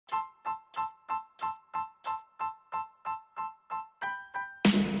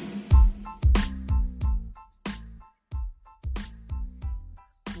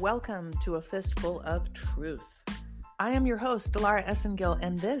Welcome to A Fistful of Truth. I am your host, Delara Essengill,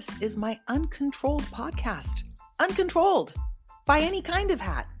 and this is my uncontrolled podcast. Uncontrolled by any kind of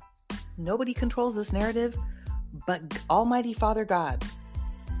hat. Nobody controls this narrative but Almighty Father God.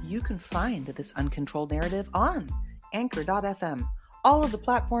 You can find this uncontrolled narrative on Anchor.fm. All of the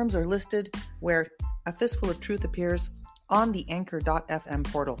platforms are listed where A Fistful of Truth appears on the Anchor.fm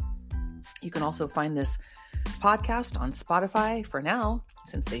portal. You can also find this podcast on Spotify for now,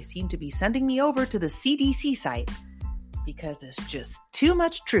 since they seem to be sending me over to the CDC site because there's just too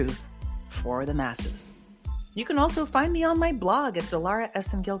much truth for the masses. You can also find me on my blog at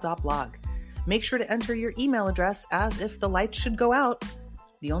delaraessengill.blog. Make sure to enter your email address as if the lights should go out.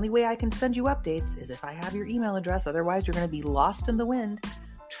 The only way I can send you updates is if I have your email address. Otherwise, you're going to be lost in the wind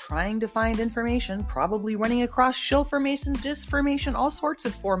trying to find information, probably running across shill formation, disformation, all sorts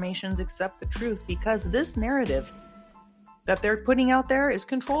of formations except the truth, because this narrative that they're putting out there is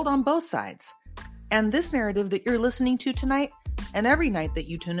controlled on both sides. And this narrative that you're listening to tonight and every night that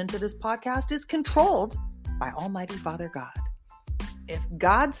you tune into this podcast is controlled by Almighty Father God. If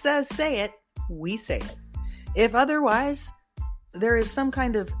God says say it, we say it. If otherwise, there is some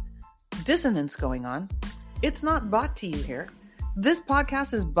kind of dissonance going on, it's not brought to you here. This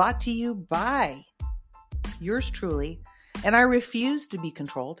podcast is brought to you by yours truly, and I refuse to be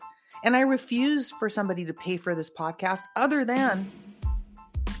controlled. And I refuse for somebody to pay for this podcast other than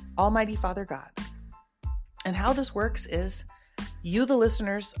Almighty Father God. And how this works is you, the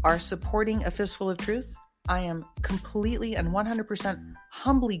listeners, are supporting A Fistful of Truth. I am completely and 100%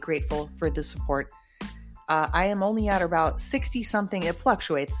 humbly grateful for this support. I am only at about 60-something, it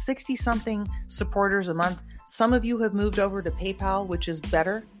fluctuates, 60-something supporters a month. Some of you have moved over to PayPal, which is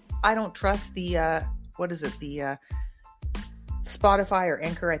better. I don't trust the, Spotify or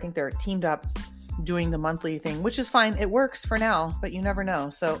Anchor. I think they're teamed up doing the monthly thing, which is fine. It works for now, but you never know.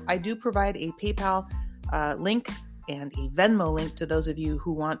 So I do provide a PayPal link and a Venmo link to those of you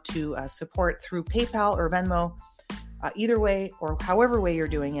who want to support through PayPal or Venmo. Either way, or however way you're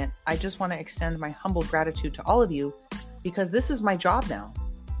doing it, I just want to extend my humble gratitude to all of you because this is my job now.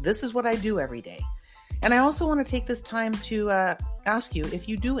 This is what I do every day. And I also want to take this time to ask you, if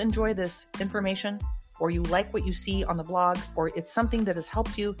you do enjoy this information, or you like what you see on the blog, or it's something that has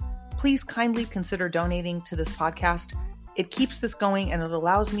helped you, please kindly consider donating to this podcast. It keeps this going and it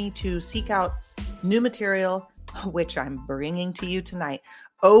allows me to seek out new material, which I'm bringing to you tonight.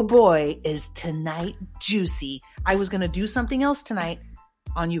 Oh boy, is tonight juicy. I was going to do something else tonight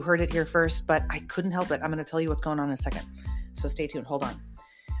on You Heard It Here First, but I couldn't help it. I'm going to tell you what's going on in a second. So stay tuned. Hold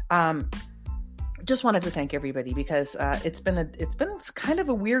on. Just wanted to thank everybody because it's been kind of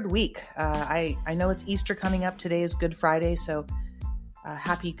a weird week. I know it's Easter coming up. Today is Good Friday, so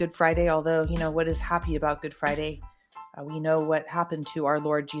happy Good Friday. Although, you know, what is happy about Good Friday? We know what happened to our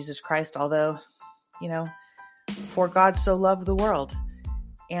Lord Jesus Christ, although, you know, for God so loved the world.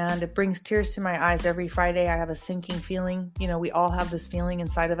 And it brings tears to my eyes every Friday. I have a sinking feeling. You know, we all have this feeling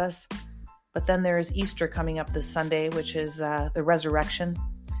inside of us. But then there is Easter coming up this Sunday, which is the resurrection.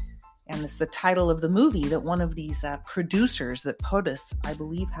 And it's the title of the movie that one of these producers that POTUS, I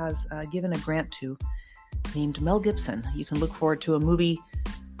believe, has given a grant to, named Mel Gibson. You can look forward to a movie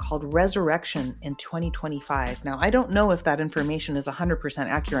called Resurrection in 2025. Now, I don't know if that information is 100%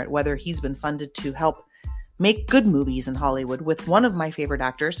 accurate, whether he's been funded to help make good movies in Hollywood with one of my favorite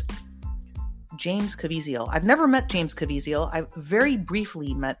actors, James Caviezel. I've never met James Caviezel. I very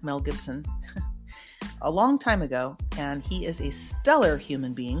briefly met Mel Gibson a long time ago, and he is a stellar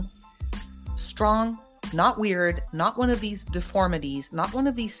human being. Strong, not weird, not one of these deformities, not one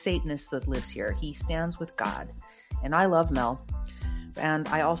of these Satanists that lives here. He stands with God. And I love Mel. And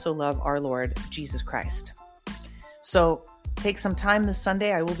I also love our Lord Jesus Christ. So take some time this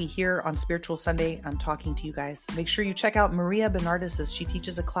Sunday. I will be here on Spiritual Sunday. I'm talking to you guys. Make sure you check out Maria Bernardis. She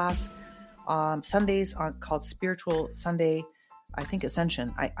teaches a class Sundays called Spiritual Sunday, I think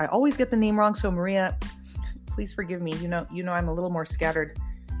Ascension. I always get the name wrong. So Maria, please forgive me. You know, I'm a little more scattered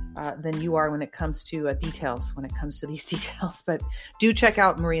than you are when it comes to details, when it comes to these details. But do check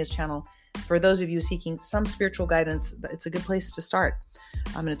out Maria's channel. For those of you seeking some spiritual guidance, it's a good place to start.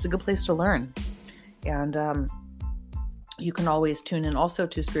 And it's a good place to learn. And you can always tune in also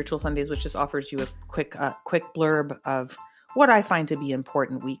to Spiritual Sundays, which just offers you a quick blurb of what I find to be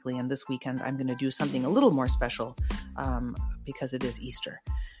important weekly. And this weekend, I'm going to do something a little more special because it is Easter.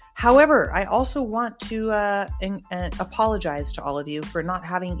 However, I also want to apologize to all of you for not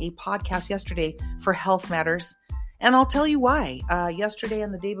having a podcast yesterday for health matters. And I'll tell you why. Yesterday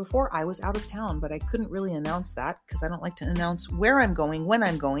and the day before, I was out of town, but I couldn't really announce that because I don't like to announce where I'm going, when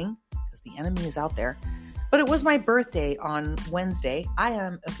I'm going, because the enemy is out there. But it was my birthday on Wednesday. I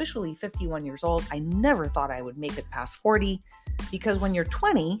am officially 51 years old. I never thought I would make it past 40 because when you're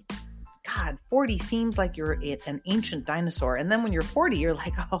 20, God, 40 seems like you're an ancient dinosaur. And then when you're 40, you're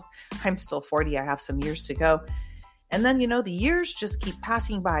like, oh, I'm still 40. I have some years to go. And then, the years just keep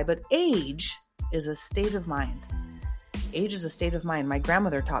passing by. But age is a state of mind. Age is a state of mind. My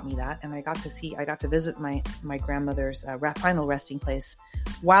grandmother taught me that. And I got to visit my grandmother's final resting place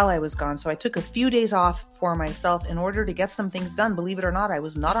while I was gone. So I took a few days off for myself in order to get some things done. Believe it or not, I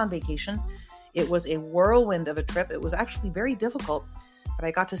was not on vacation. It was a whirlwind of a trip. It was actually very difficult. But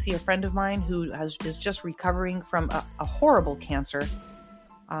I got to see a friend of mine who is just recovering from a horrible cancer.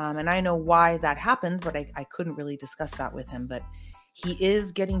 And I know why that happened, but I couldn't really discuss that with him. But he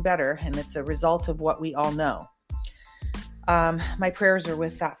is getting better, and it's a result of what we all know. My prayers are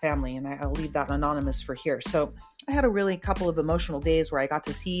with that family, and I'll leave that anonymous for here. So I had a really couple of emotional days where I got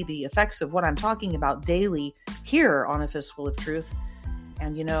to see the effects of what I'm talking about daily here on A Fistful of Truth.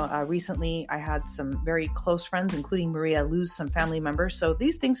 And, recently I had some very close friends, including Maria, lose some family members. So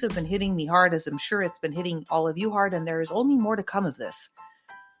these things have been hitting me hard, as I'm sure it's been hitting all of you hard. And there is only more to come of this.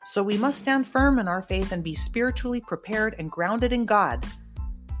 So we must stand firm in our faith and be spiritually prepared and grounded in God,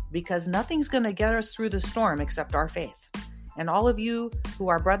 because nothing's going to get us through the storm except our faith. And all of you who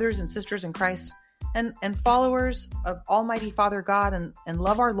are brothers and sisters in Christ and followers of Almighty Father God and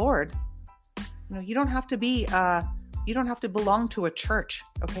love our Lord, you don't have to be you don't have to belong to a church,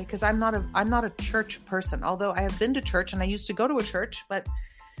 okay? Because I'm not a church person, although I have been to church and I used to go to a church, but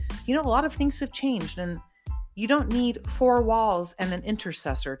a lot of things have changed, and you don't need 4 walls and an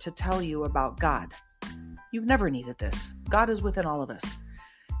intercessor to tell you about God. You've never needed this. God is within all of us,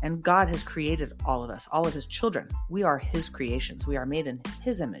 and God has created all of us, all of his children. We are his creations. We are made in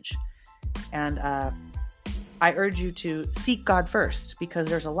his image. And I urge you to seek God first, because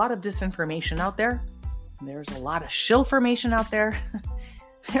there's a lot of disinformation out there. There's a lot of shill formation out there.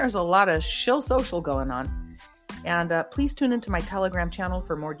 There's a lot of shill social going on. And please tune into my Telegram channel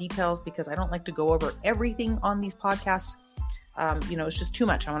for more details, because I don't like to go over everything on these podcasts. It's just too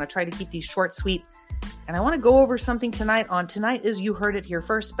much. I want to try to keep these short, sweet. And I want to go over something tonight is You Heard It Here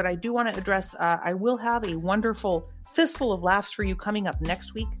First, but I do want to address, I will have a wonderful fistful of laughs for you coming up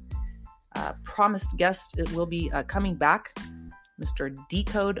next week. Promised guest, it will be coming back, Mr.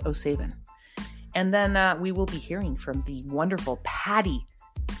 Decode O'Savin. And then we will be hearing from the wonderful Patty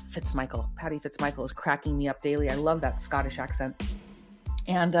Fitzmichael. Patty Fitzmichael is cracking me up daily. I love that Scottish accent.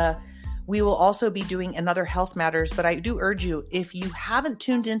 And we will also be doing another Health Matters, but I do urge you, if you haven't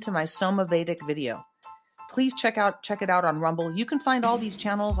tuned into my Soma Vedic video, please check it out on Rumble. You can find all these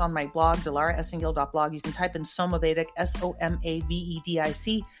channels on my blog, DelaraEssengil.blog. You can type in Soma Vedic,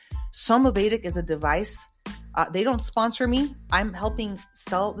 SOMAVEDIC. Soma Vedic is a device. They don't sponsor me. I'm helping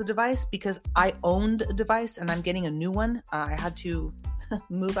sell the device because I owned a device and I'm getting a new one. I had to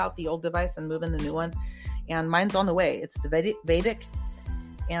move out the old device and move in the new one. And mine's on the way. It's the Vedic.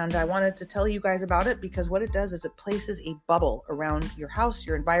 And I wanted to tell you guys about it because what it does is it places a bubble around your house,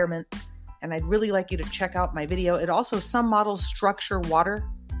 your environment. And I'd really like you to check out my video. It also, some models structure water.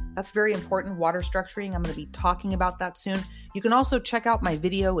 That's very important, water structuring. I'm going to be talking about that soon. You can also check out my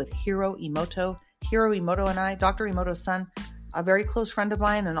video with Hiro Emoto. Hiro Emoto and I, Dr. Emoto's son, a very close friend of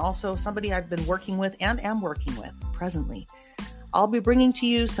mine, and also somebody I've been working with and am working with presently. I'll be bringing to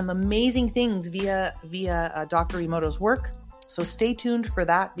you some amazing things via Dr. Emoto's work. So stay tuned for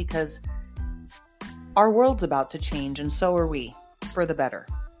that, because our world's about to change, and so are we, for the better.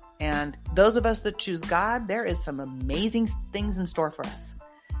 And those of us that choose God, there is some amazing things in store for us.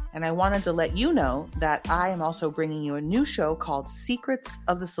 And I wanted to let you know that I am also bringing you a new show called Secrets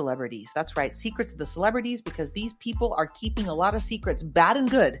of the Celebrities. That's right, Secrets of the Celebrities, because these people are keeping a lot of secrets, bad and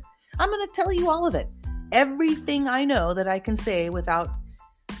good. I'm going to tell you all of it. Everything I know that I can say without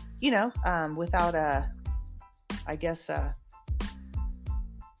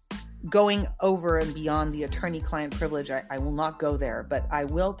going over and beyond the attorney-client privilege. I will not go there, but I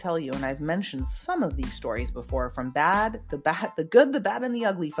will tell you, and I've mentioned some of these stories before, from the good, the bad, and the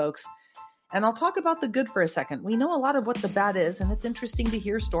ugly, folks. And I'll talk about the good for a second. We know a lot of what the bad is, and it's interesting to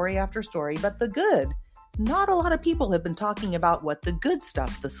hear story after story, but the good, not a lot of people have been talking about what the good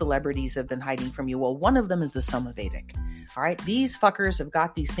stuff the celebrities have been hiding from you. Well, one of them is the Soma Vedic. All right, these fuckers have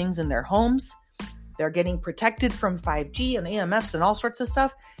got these things in their homes. They're getting protected from 5G and AMFs and all sorts of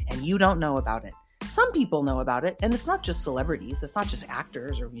stuff, and you don't know about it. Some people know about it, and it's not just celebrities. It's not just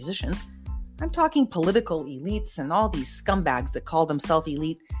actors or musicians. I'm talking political elites and all these scumbags that call themselves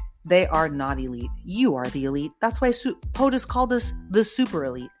elite. They are not elite. You are the elite. That's why POTUS called us the super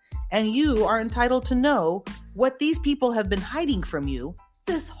elite. And you are entitled to know what these people have been hiding from you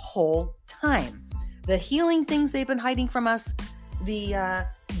this whole time. the healing things they've been hiding from us, the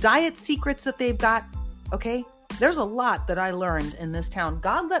diet secrets that they've got. Okay, there's a lot that I learned in this town.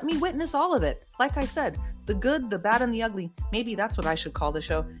 God let me witness all of it. Like I said, the good, the bad, and the ugly. Maybe that's what I should call the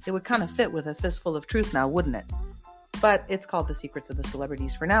show. It would kind of fit with a fistful of truth now, wouldn't it? But it's called The Secrets of the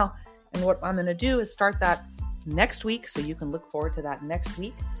Celebrities for now. And what I'm going to do is start that next week, so you can look forward to that next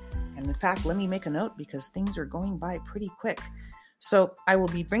week. And in fact, let me make a note because things are going by pretty quick. So I will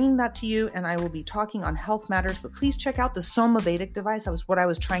be bringing that to you, and I will be talking on health matters, but please check out the Soma Vedic device. That was what I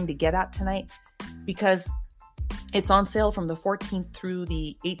was trying to get at tonight, because it's on sale from the 14th through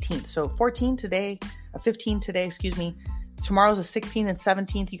the 18th. So 15 today, Tomorrow's the 16th and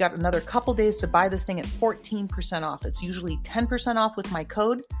 17th. You got another couple days to buy this thing at 14% off. It's usually 10% off with my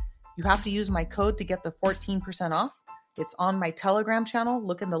code. You have to use my code to get the 14% off. It's on my Telegram channel.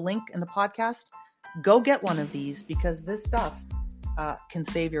 Look in the link in the podcast. Go get one of these, because this stuff can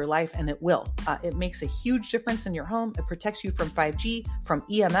save your life, and it will. It makes a huge difference in your home. It protects you from 5G, from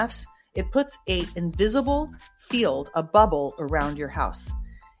EMFs. It puts an invisible field, a bubble around your house.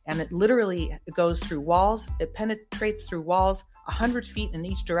 And it literally goes through walls. It penetrates through walls 100 feet in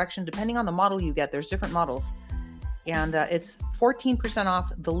each direction, depending on the model you get. There's different models. And it's 14%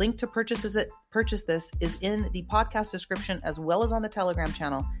 off. The link to purchase this is in the podcast description, as well as on the Telegram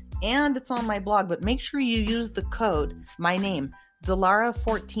channel. And it's on my blog. But make sure you use the code, my name,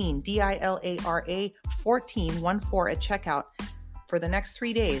 Dilara14, Dilara 14 at checkout. For the next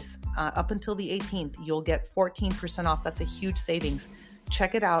 3 days, up until the 18th, you'll get 14% off. That's a huge savings.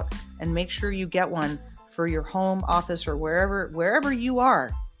 Check it out and make sure you get one for your home, office, or wherever you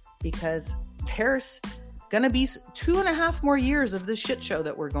are, because there's going to be 2.5 more years of this shit show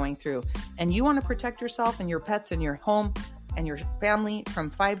that we're going through. And you want to protect yourself and your pets and your home and your family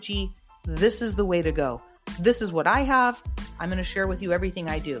from 5G. This is the way to go. This is what I have. I'm going to share with you everything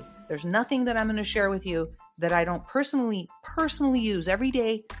I do. There's nothing that I'm going to share with you that I don't personally use every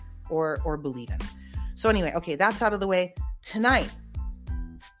day or believe in. So anyway, okay, that's out of the way. Tonight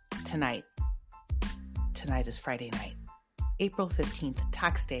is Friday night, April 15th,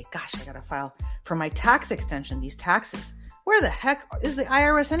 tax day. Gosh, I got to file for my tax extension, these taxes. Where the heck is the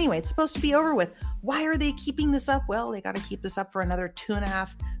IRS anyway? It's supposed to be over with. Why are they keeping this up? Well, they got to keep this up for another 2.5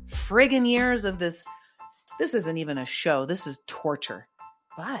 friggin' years of this. This isn't even a show. This is torture.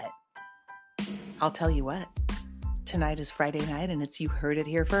 But I'll tell you what, tonight is Friday night, and it's You Heard It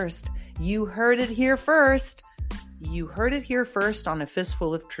Here First. You heard it here first. You heard it here first on A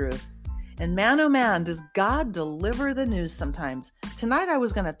Fistful of Truth. And man, oh man, does God deliver the news sometimes. Tonight I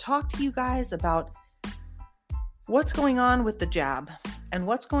was going to talk to you guys about what's going on with the jab and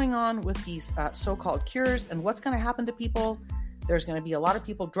what's going on with these so-called cures and what's going to happen to people. There's going to be a lot of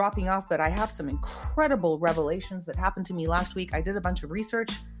people dropping off, but I have some incredible revelations that happened to me last week. I did a bunch of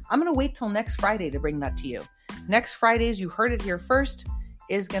research. I'm going to wait till next Friday to bring that to you. Next Friday's You Heard It Here First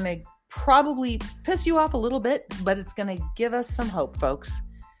is going to probably piss you off a little bit, but it's going to give us some hope, folks.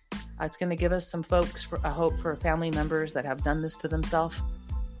 It's going to give us some folks a hope for family members that have done this to themselves.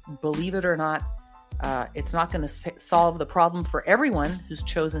 Believe it or not, it's not going to solve the problem for everyone who's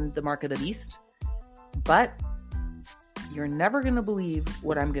chosen the mark of the beast, but you're never going to believe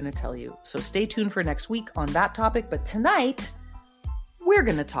what I'm going to tell you. So stay tuned for next week on that topic. But tonight, we're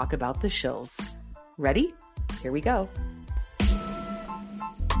going to talk about the shills. Ready? Here we go.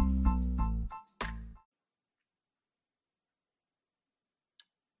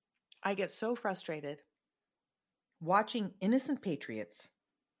 I get so frustrated watching innocent patriots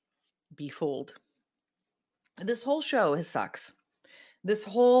be fooled. This whole show sucks. This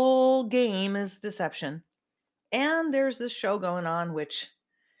whole game is deception. And there's this show going on, which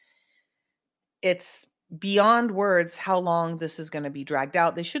it's beyond words how long this is going to be dragged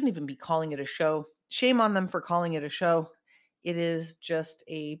out. They shouldn't even be calling it a show. Shame on them for calling it a show. It is just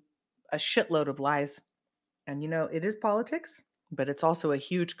a shitload of lies. And it is politics, but it's also a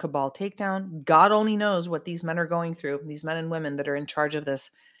huge cabal takedown. God only knows what these men are going through. These men and women that are in charge of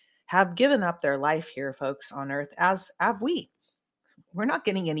this have given up their life here, folks, on earth, as have we. We're not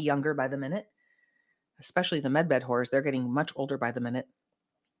getting any younger by the minute. Especially the medbed whores. They're getting much older by the minute.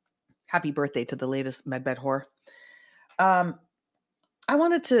 Happy birthday to the latest medbed whore. I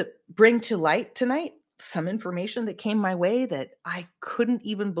wanted to bring to light tonight some information that came my way that I couldn't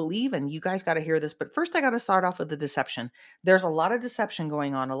even believe. And you guys got to hear this. But first, I got to start off with the deception. There's a lot of deception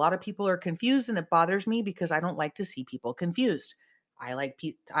going on. A lot of people are confused, and it bothers me because I don't like to see people confused. I like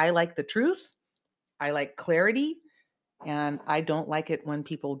the truth. I like clarity. And I don't like it when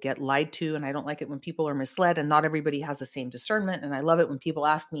people get lied to, and I don't like it when people are misled, and not everybody has the same discernment. And I love it when people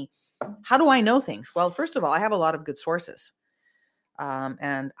ask me, how do I know things? Well, first of all, I have a lot of good sources.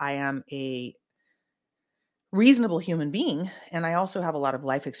 And I am a reasonable human being, and I also have a lot of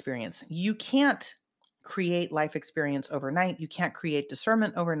life experience. You can't create life experience overnight. You can't create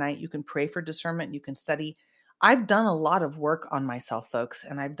discernment overnight. You can pray for discernment. You can study. I've done a lot of work on myself, folks,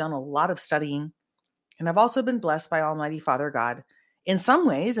 and I've done a lot of studying. And I've also been blessed by Almighty Father God in some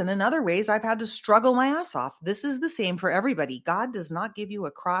ways, and in other ways, I've had to struggle my ass off. This is the same for everybody. God does not give you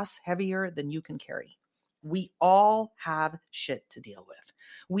a cross heavier than you can carry. We all have shit to deal with.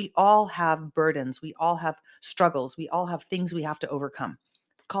 We all have burdens. We all have struggles. We all have things we have to overcome.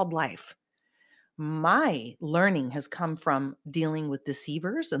 It's called life. My learning has come from dealing with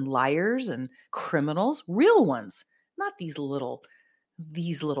deceivers and liars and criminals, real ones, not these little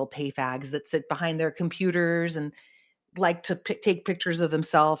pay fags that sit behind their computers and like to take pictures of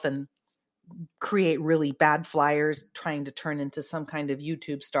themselves and create really bad flyers trying to turn into some kind of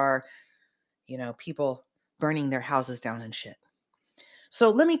YouTube star, people burning their houses down and shit. So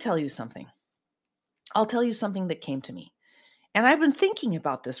let me tell you something. I'll tell you something that came to me. And I've been thinking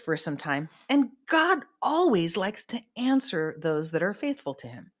about this for some time, and God always likes to answer those that are faithful to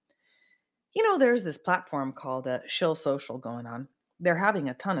him. There's this platform called Shill Social going on. They're having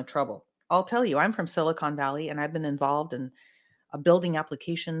a ton of trouble. I'll tell you, I'm from Silicon Valley, and I've been involved in building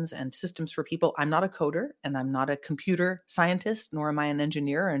applications and systems for people. I'm not a coder, and I'm not a computer scientist, nor am I an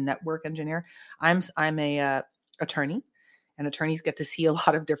engineer or a network engineer. I'm a attorney, and attorneys get to see a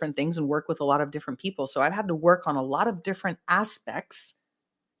lot of different things and work with a lot of different people. So I've had to work on a lot of different aspects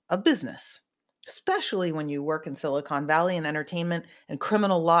of business, especially when you work in Silicon Valley and entertainment and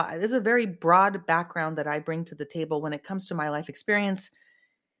criminal law. There's a very broad background that I bring to the table when it comes to my life experience.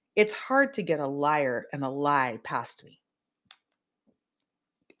 It's hard to get a liar and a lie past me.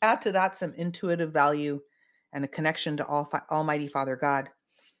 Add to that some intuitive value and a connection to Almighty Father God.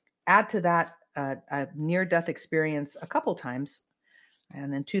 Add to that a near-death experience a couple times.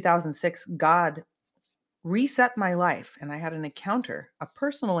 And in 2006, God reset my life, and I had an encounter, a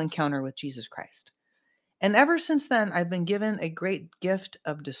personal encounter with Jesus Christ. And ever since then, I've been given a great gift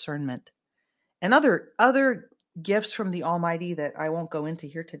of discernment and other gifts from the Almighty that I won't go into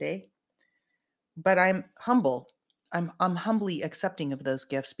here today. But I'm humble. I'm humbly accepting of those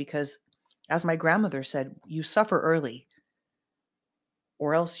gifts because, as my grandmother said, you suffer early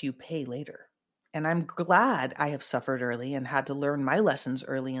or else you pay later. And I'm glad I have suffered early and had to learn my lessons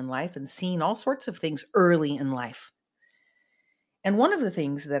early in life and seen all sorts of things early in life. And one of the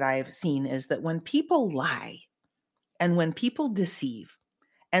things that I've seen is that when people lie and when people deceive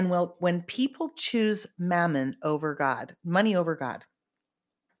and when people choose mammon over God, money over God,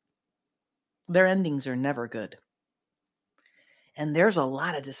 their endings are never good. And there's a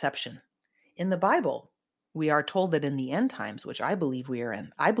lot of deception. In the Bible, we are told that in the end times, which I believe we are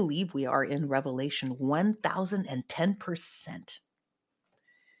in, I believe we are in Revelation 1010%.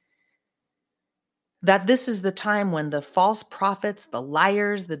 That this is the time when the false prophets, the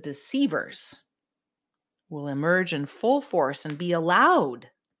liars, the deceivers will emerge in full force and be allowed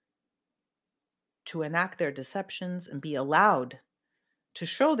to enact their deceptions and be allowed to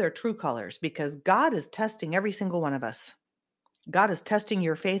show their true colors, because God is testing every single one of us. God is testing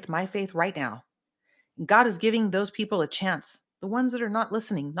your faith, my faith right now. God is giving those people a chance, the ones that are not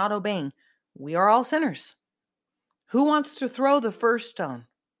listening, not obeying. We are all sinners. Who wants to throw the first stone,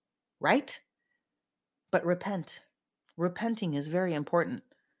 right? But repent. Repenting is very important.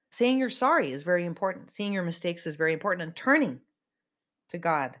 Saying you're sorry is very important. Seeing your mistakes is very important. And turning to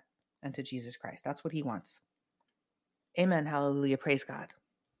God and to Jesus Christ. That's what he wants. Amen. Hallelujah. Praise God.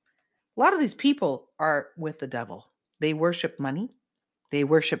 A lot of these people are with the devil. They worship money. They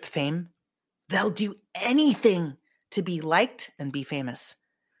worship fame. They'll do anything to be liked and be famous.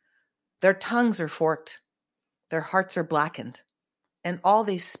 Their tongues are forked. Their hearts are blackened. And all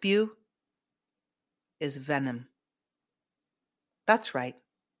they spew is venom. That's right.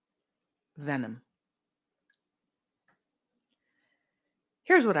 Venom.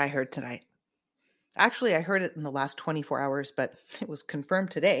 Here's what I heard tonight. Actually, I heard it in the last 24 hours, but it was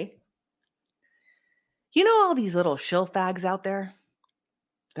confirmed today. You know all these little shill fags out there?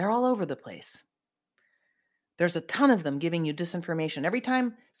 They're all over the place. There's a ton of them giving you disinformation. Every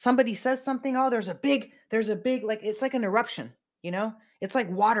time somebody says something, oh, there's a big, like, it's like an eruption, It's like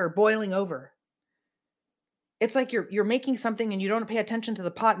water boiling over. It's like you're making something and you don't pay attention to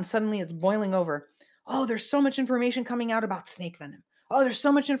the pot and suddenly it's boiling over. Oh, there's so much information coming out about snake venom. Oh, there's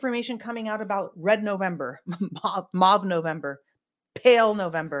so much information coming out about red November, mauve November, pale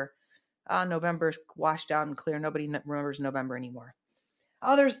November. November's washed out and clear. Nobody remembers November anymore.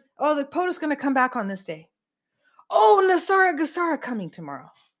 The POTUS going to come back on this day. Oh, Nasara Gasara coming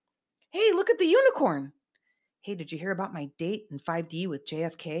tomorrow. Hey, look at the unicorn. Hey, did you hear about my date in 5D with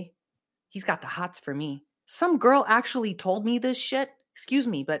JFK? He's got the hots for me. Some girl actually told me this shit. Excuse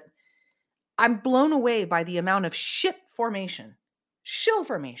me, but I'm blown away by the amount of shit formation, shill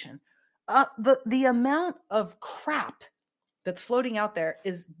formation. The amount of crap that's floating out there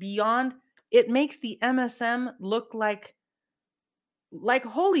is beyond. It makes the MSM look like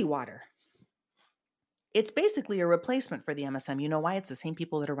holy water. It's basically a replacement for the MSM. You know why? It's the same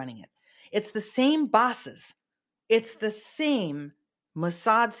people that are running it. It's the same bosses. It's the same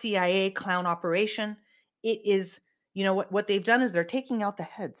Mossad CIA clown operation. It is, what they've done is they're taking out the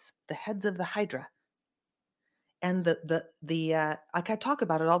heads of the Hydra. And like I talk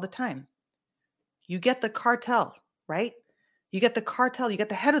about it all the time. You get the cartel, right? You get the cartel, you get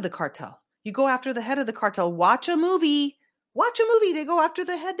the head of the cartel. You go after the head of the cartel. Watch a movie. They go after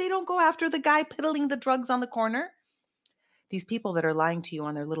the head. They don't go after the guy peddling the drugs on the corner. These people that are lying to you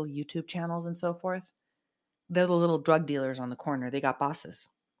on their little YouTube channels and so forth, they're the little drug dealers on the corner. They got bosses.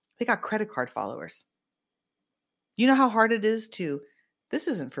 They got credit card followers. You know how hard it is this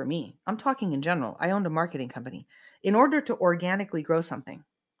isn't for me. I'm talking in general. I owned a marketing company. In order to organically grow something,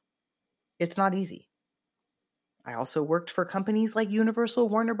 it's not easy. I also worked for companies like Universal,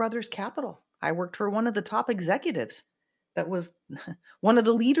 Warner Brothers, Capitol. I worked for one of the top executives that was one of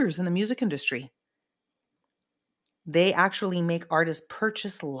the leaders in the music industry. They actually make artists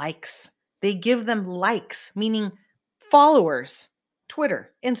purchase likes. They give them likes, meaning followers.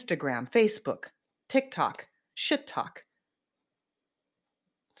 Twitter, Instagram, Facebook, TikTok, shit talk,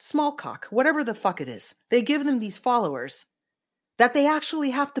 small cock, whatever the fuck it is. They give them these followers that they actually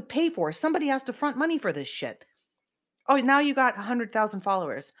have to pay for. Somebody has to front money for this shit. Oh, now you got 100,000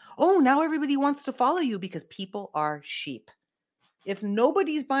 followers. Oh, now everybody wants to follow you because people are sheep. If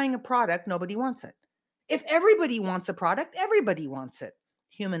nobody's buying a product, nobody wants it. If everybody wants a product, everybody wants it.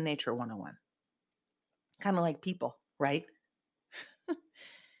 Human nature 101. Kind of like people, right?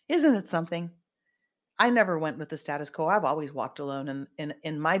 Isn't it something? I never went with the status quo. I've always walked alone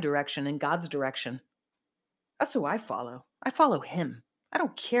in my direction, in God's direction. That's who I follow. I follow him. I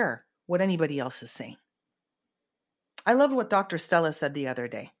don't care what anybody else is saying. I loved what Dr. Stella said the other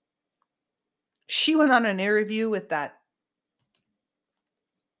day. She went on an interview with that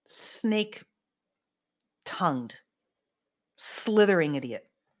snake-tongued, slithering idiot.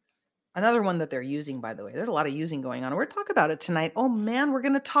 Another one that they're using, by the way. There's a lot of using going on. We're going to talk about it tonight. Oh, man, we're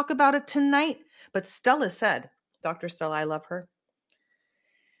going to talk about it tonight. But Stella said, Dr. Stella, I love her.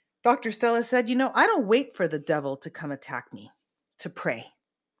 Dr. Stella said, I don't wait for the devil to come attack me to pray.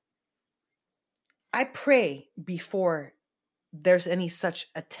 I pray before there's any such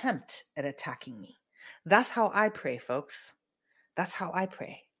attempt at attacking me. That's how I pray, folks. That's how I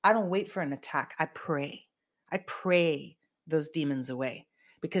pray. I don't wait for an attack. I pray. I pray those demons away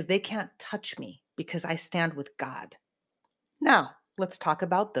because they can't touch me because I stand with God. Now, let's talk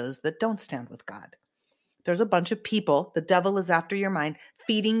about those that don't stand with God. There's a bunch of people, the devil is after your mind,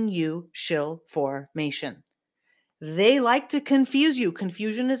 feeding you shill formation. They like to confuse you.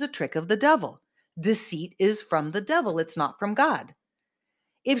 Confusion is a trick of the devil. Deceit is from the devil. It's not from God.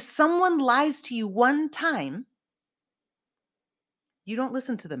 If someone lies to you one time, you don't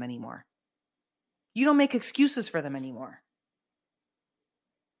listen to them anymore. You don't make excuses for them anymore.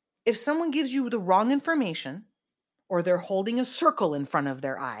 If someone gives you the wrong information, or they're holding a circle in front of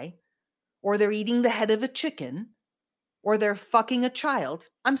their eye, or they're eating the head of a chicken, or they're fucking a child,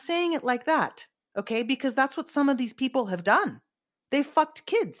 I'm saying it like that, okay? Because that's what some of these people have done. They fucked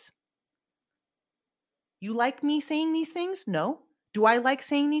kids. You like me saying these things? No. Do I like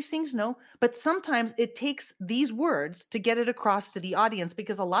saying these things? No. But sometimes it takes these words to get it across to the audience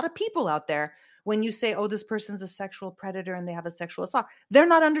because a lot of people out there, when you say, oh, this person's a sexual predator and they have a sexual assault, they're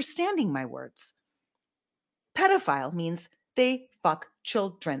not understanding my words. Pedophile means they fuck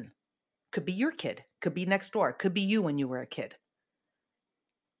children. Could be your kid, could be next door, could be you when you were a kid.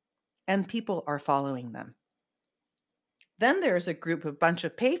 And people are following them. Then there's a bunch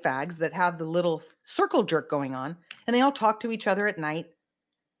of pay fags that have the little circle jerk going on, and they all talk to each other at night,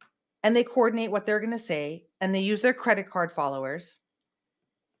 and they coordinate what they're going to say, and they use their credit card followers.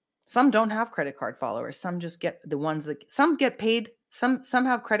 Some don't have credit card followers. Some just get the ones that, some get paid, some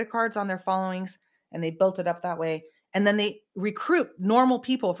have credit cards on their followings, and they built it up that way. And then they recruit normal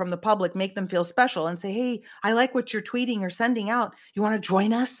people from the public, make them feel special and say, hey, I like what you're tweeting or sending out. You want to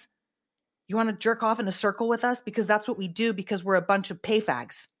join us? You want to jerk off in a circle with us? Because that's what we do because we're a bunch of pay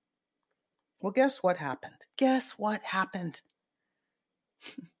fags. Well, guess what happened?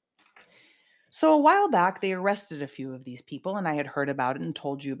 So a while back, they arrested a few of these people and I had heard about it and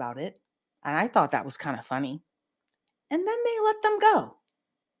told you about it. And I thought that was kind of funny. And then they let them go.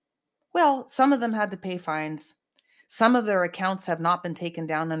 Well, some of them had to pay fines. Some of their accounts have not been taken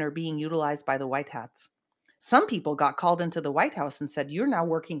down and are being utilized by the white hats. Some people got called into the White House and said, you're now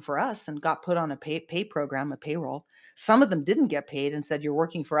working for us, and got put on a pay program, a payroll. Some of them didn't get paid and said, you're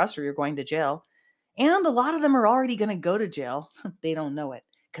working for us or you're going to jail. And a lot of them are already going to go to jail. They don't know it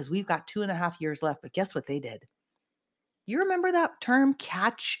because we've got 2.5 years left. But guess what they did? You remember that term,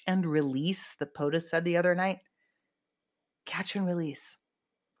 catch and release, that POTUS said the other night? Catch and release.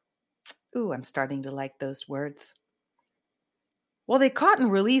 Ooh, I'm starting to like those words. Well, they caught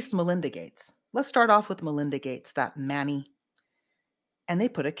and released Melinda Gates. Let's start off with Melinda Gates, that Manny. And they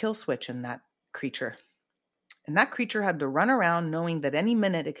put a kill switch in that creature. And that creature had to run around knowing that any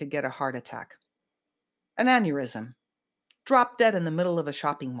minute it could get a heart attack, an aneurysm, drop dead in the middle of a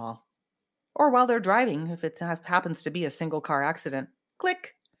shopping mall. Or while they're driving, if it happens to be a single car accident.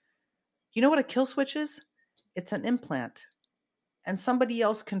 Click. You know what a kill switch is? It's an implant. And somebody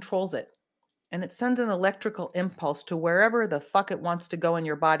else controls it. And it sends an electrical impulse to wherever the fuck it wants to go in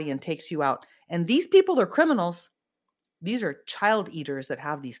your body and takes you out. And these people are criminals. These are child eaters that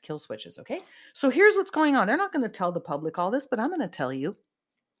have these kill switches, okay? So here's what's going on. They're not going to tell the public all this, but I'm going to tell you.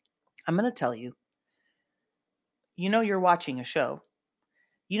 You know you're watching a show.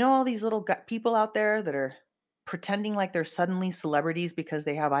 You know all these little people out there that are pretending like they're suddenly celebrities because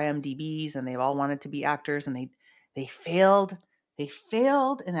they have IMDb's and they've all wanted to be actors, and they failed. They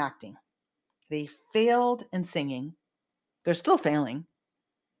failed in acting. They failed in singing. They're still failing.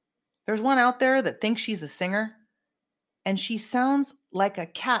 There's one out there that thinks she's a singer, and she sounds like a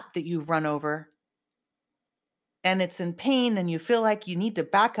cat that you've run over, and it's in pain, and you feel like you need to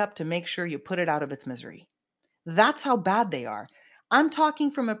back up to make sure you put it out of its misery. That's how bad they are. I'm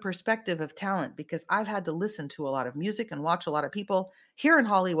talking from a perspective of talent because I've had to listen to a lot of music and watch a lot of people here in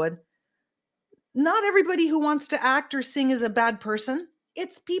Hollywood. Not everybody who wants to act or sing is a bad person.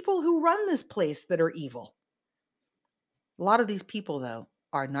 It's people who run this place that are evil. A lot of these people, though,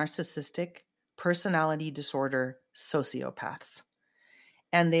 are narcissistic, personality disorder sociopaths.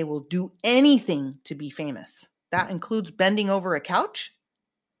 And they will do anything to be famous. That includes bending over a couch,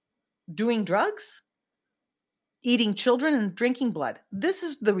 doing drugs, eating children, and drinking blood. This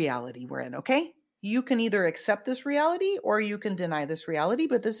is the reality we're in, okay? You can either accept this reality or you can deny this reality,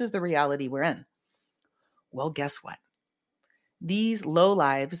 but this is the reality we're in. Well, guess what? These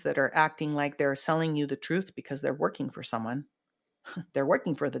lowlives that are acting like they're selling you the truth because they're working for someone, they're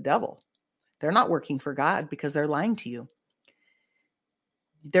working for the devil. They're not working for God because they're lying to you.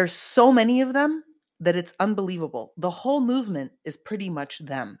 There's so many of them that it's unbelievable. The whole movement is pretty much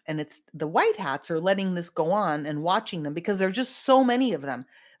them. And it's the white hats are letting this go on and watching them because there are just so many of them.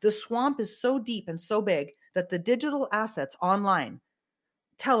 The swamp is so deep and so big that the digital assets online,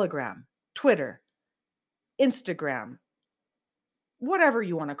 Telegram, Twitter, Instagram, whatever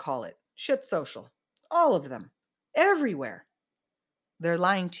you want to call it, shit social, all of them, everywhere, they're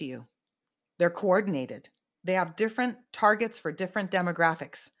lying to you. They're coordinated. They have different targets for different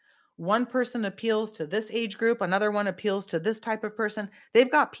demographics. One person appeals to this age group, another one appeals to this type of person.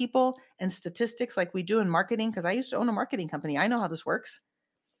 They've got people and statistics like we do in marketing, because I used to own a marketing company. I know how this works.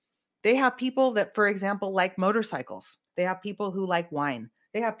 They have people that, for example, like motorcycles. They have people who like wine.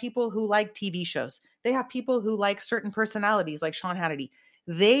 They have people who like TV shows. They have people who like certain personalities like Sean Hannity.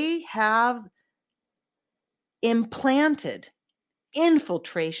 They have implanted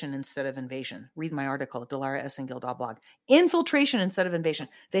infiltration instead of invasion. Read my article at DelaraEssengill.blog. Infiltration instead of invasion.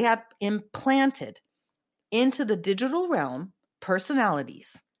 They have implanted into the digital realm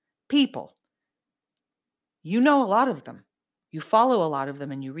personalities, people. You know a lot of them. You follow a lot of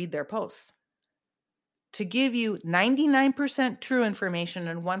them and you read their posts to give you 99% true information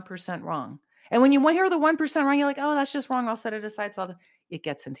and 1% wrong. And when you hear the 1% wrong, you're like, oh, that's just wrong. I'll set it aside. So it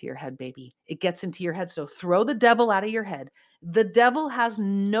gets into your head, baby. It gets into your head. So throw the devil out of your head. The devil has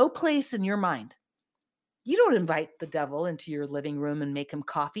no place in your mind. You don't invite the devil into your living room and make him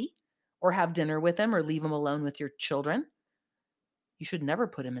coffee or have dinner with him or leave him alone with your children. You should never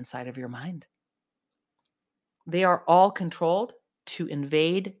put him inside of your mind. They are all controlled to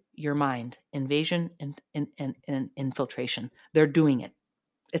invade your mind. Invasion and infiltration. They're doing it.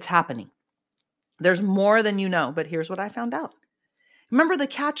 It's happening. There's more than you know, but here's what I found out. Remember the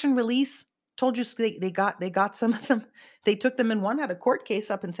catch and release? Told you they got some of them. They took them in one, had a court case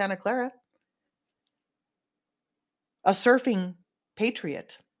up in Santa Clara. A surfing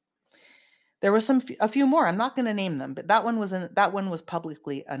patriot. There was a few more. I'm not going to name them, but that one was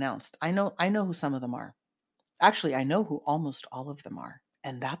publicly announced. I know who some of them are. Actually, I know who almost all of them are.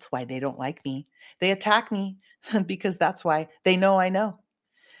 And that's why they don't like me. They attack me because that's why they know I know.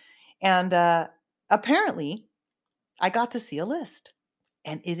 And apparently, I got to see a list.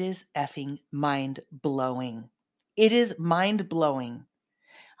 And it is effing mind-blowing. It is mind-blowing.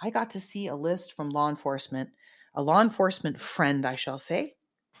 I got to see a list from law enforcement, a law enforcement friend, I shall say,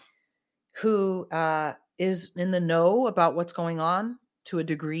 who is in the know about what's going on to a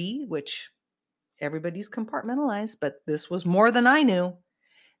degree, which everybody's compartmentalized, but this was more than I knew.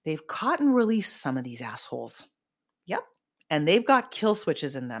 They've caught and released some of these assholes. Yep. And they've got kill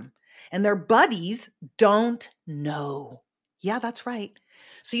switches in them. And their buddies don't know. Yeah, that's right.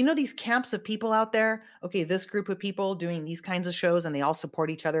 So, you know, these camps of people out there, okay, this group of people doing these kinds of shows and they all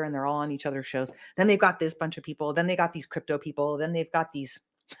support each other and they're all on each other's shows. Then they've got this bunch of people. Then they got these crypto people. Then they've got these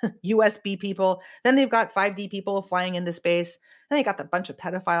USB people. Then they've got 5D people flying into space. Then they got the bunch of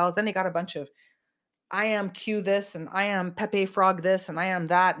pedophiles. Then they got a bunch of I am Q this and I am Pepe Frog this and I am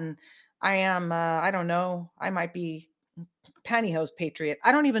that. And I am, I don't know, I might be pantyhose patriot.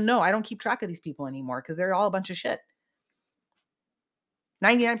 I don't even know. I don't keep track of these people anymore because they're all a bunch of shit.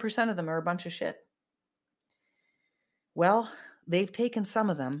 99% of them are a bunch of shit. Well, they've taken some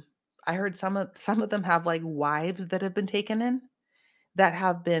of them. I heard some of them have like wives that have been taken in that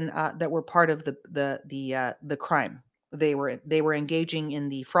have been that were part of the crime. They were engaging in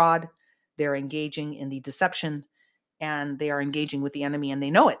the fraud. They're engaging in the deception, and they are engaging with the enemy, and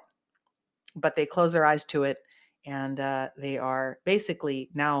they know it, but they close their eyes to it, and they are basically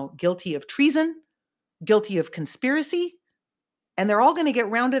now guilty of treason, guilty of conspiracy, and they're all going to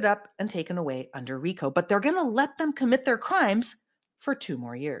get rounded up and taken away under RICO, but they're going to let them commit their crimes for 2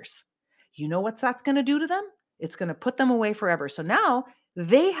 more years. You know what that's going to do to them? It's going to put them away forever. So now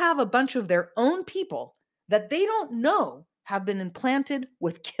they have a bunch of their own people that they don't know have been implanted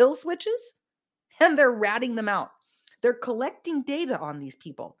with kill switches, and they're ratting them out. They're collecting data on these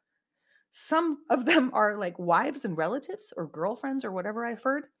people. Some of them are like wives and relatives or girlfriends or whatever I've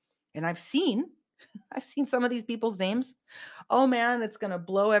heard. And I've seen some of these people's names. Oh man, it's going to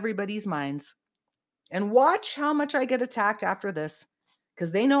blow everybody's minds. And watch how much I get attacked after this,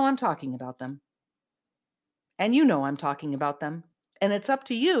 because they know I'm talking about them. And you know I'm talking about them. And it's up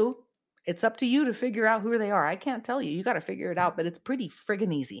to you. It's up to you to figure out who they are. I can't tell you. You got to figure it out, but it's pretty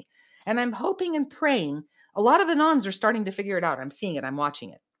friggin' easy. And I'm hoping and praying. A lot of the nuns are starting to figure it out. I'm seeing it. I'm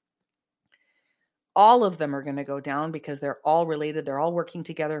watching it. All of them are going to go down because they're all related. They're all working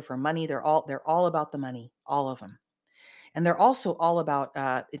together for money. They're all about the money, all of them. And they're also all about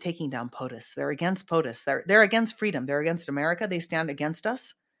taking down POTUS. They're against POTUS. They're against freedom. They're against America. They stand against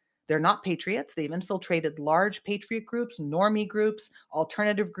us. They're not patriots. They've infiltrated large patriot groups, normie groups,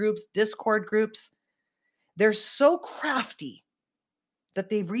 alternative groups, Discord groups. They're so crafty that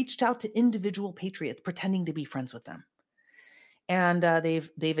they've reached out to individual patriots pretending to be friends with them. And they've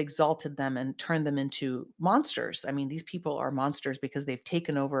exalted them and turned them into monsters. I mean, these people are monsters because they've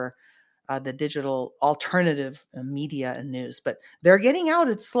taken over the digital alternative media and news. But they're getting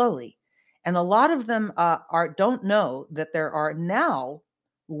outed slowly. And a lot of them don't know that there are now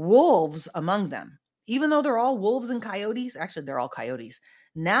wolves among them. Even though they're all wolves and coyotes, actually they're all coyotes.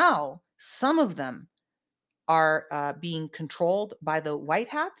 Now, some of them are being controlled by the white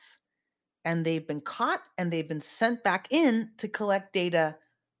hats, and they've been caught and they've been sent back in to collect data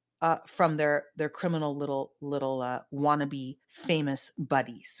from their criminal little wannabe famous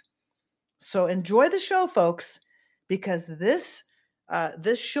buddies. So enjoy the show, folks, because this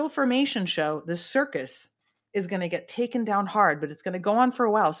Shill formation show, this circus, is going to get taken down hard, but it's going to go on for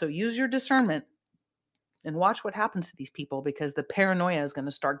a while. So use your discernment and watch what happens to these people, because the paranoia is going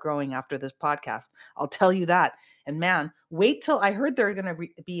to start growing after this podcast. I'll tell you that. And man, wait till I heard they're going to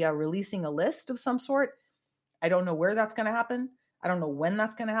be releasing a list of some sort. I don't know where that's going to happen. I don't know when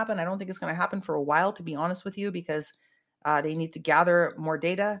that's going to happen. I don't think it's going to happen for a while, to be honest with you, because they need to gather more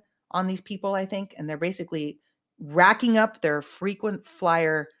data on these people, I think. And they're basically racking up their frequent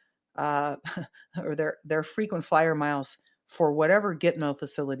flyer or their frequent flyer miles for whatever Gitmo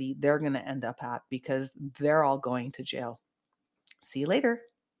facility they're going to end up at, because they're all going to jail. See you later.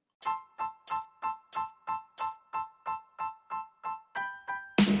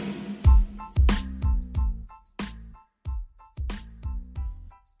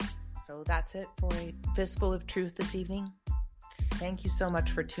 So that's it for a fistful of truth this evening. Thank you so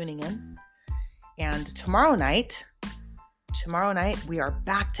much for tuning in. And tomorrow night, we are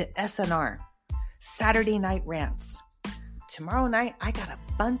back to SNR, Saturday Night Rants. Tomorrow night, I got a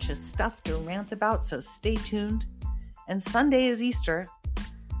bunch of stuff to rant about, so stay tuned. And Sunday is Easter,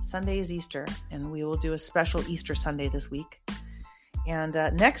 and we will do a special Easter Sunday this week. And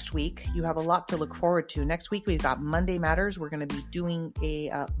next week, you have a lot to look forward to. Next week, we've got Monday Matters. We're going to be doing a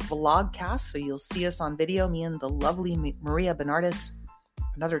vlog cast, so you'll see us on video, me and the lovely Maria Bernardis,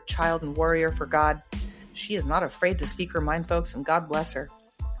 another child and warrior for God. She is not afraid to speak her mind, folks, and God bless her.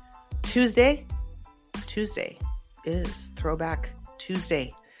 Tuesday is Throwback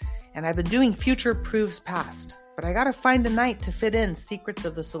Tuesday. And I've been doing future proofs past, but I got to find a night to fit in secrets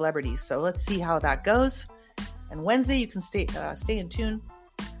of the celebrities. So let's see how that goes. And Wednesday, you can stay in tune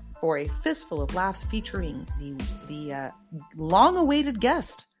for a fistful of laughs featuring the long-awaited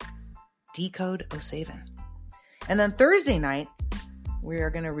guest, Decode O'Savin. And then Thursday night, we are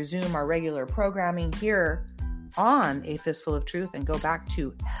going to resume our regular programming here on A Fistful of Truth and go back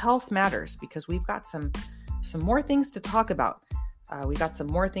to Health Matters, because we've got some more things to talk about. We got some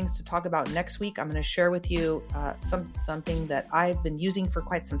more things to talk about next week. I'm going to share with you something that I've been using for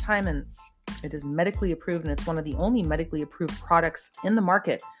quite some time, and it is medically approved, and it's one of the only medically approved products in the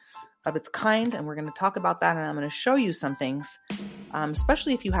market of its kind. And we're going to talk about that, and I'm going to show you some things,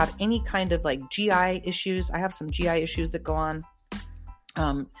 especially if you have any kind of like GI issues. I have some GI issues that go on.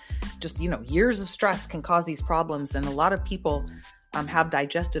 Years of stress can cause these problems, and a lot of people have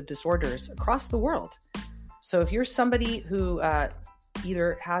digestive disorders across the world. So if you're somebody who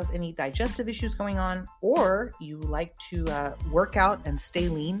either has any digestive issues going on, or you like to work out and stay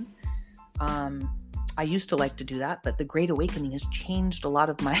lean, I used to like to do that, but the Great Awakening has changed a lot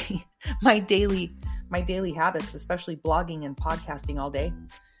of my daily habits, especially blogging and podcasting all day.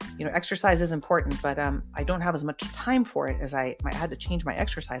 Exercise is important, but I don't have as much time for it as I had to change my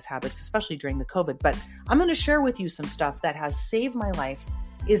exercise habits, especially during the COVID. But I'm going to share with you some stuff that has saved my life,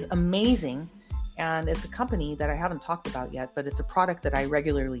 is amazing. And it's a company that I haven't talked about yet, but it's a product that I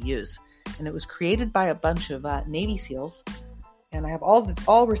regularly use. And it was created by a bunch of Navy SEALs. And I have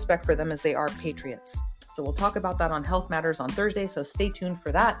all respect for them, as they are patriots. So we'll talk about that on Health Matters on Thursday. So stay tuned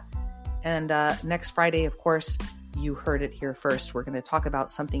for that. And next Friday, of course, you heard it here first. We're going to talk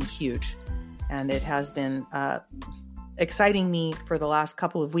about something huge. And it has been exciting me for the last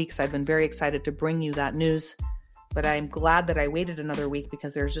couple of weeks. I've been very excited to bring you that news. But I'm glad that I waited another week,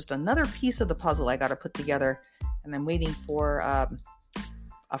 because there's just another piece of the puzzle I got to put together. And I'm waiting for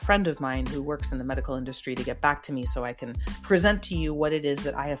a friend of mine who works in the medical industry to get back to me so I can present to you what it is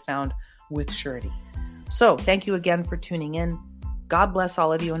that I have found with surety. So thank you again for tuning in. God bless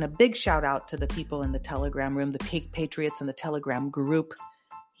all of you. And a big shout out to the people in the Telegram room, the Patriots in the Telegram group.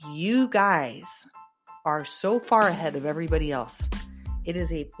 You guys are so far ahead of everybody else. It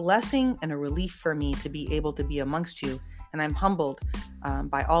is a blessing and a relief for me to be able to be amongst you. And I'm humbled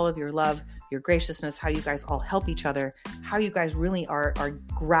by all of your love, your graciousness, how you guys all help each other, how you guys really are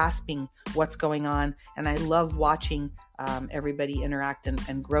grasping what's going on. And I love watching everybody interact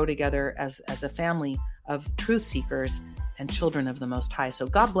and grow together as a family of truth seekers and children of the Most High. So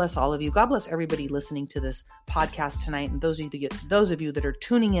God bless all of you. God bless everybody listening to this podcast tonight. And those of you that are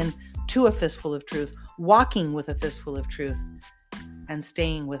tuning in to A Fistful of Truth, walking with a fistful of truth, and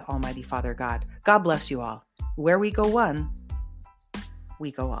staying with Almighty Father God. God bless you all. Where we go one,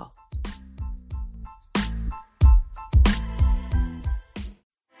 we go all.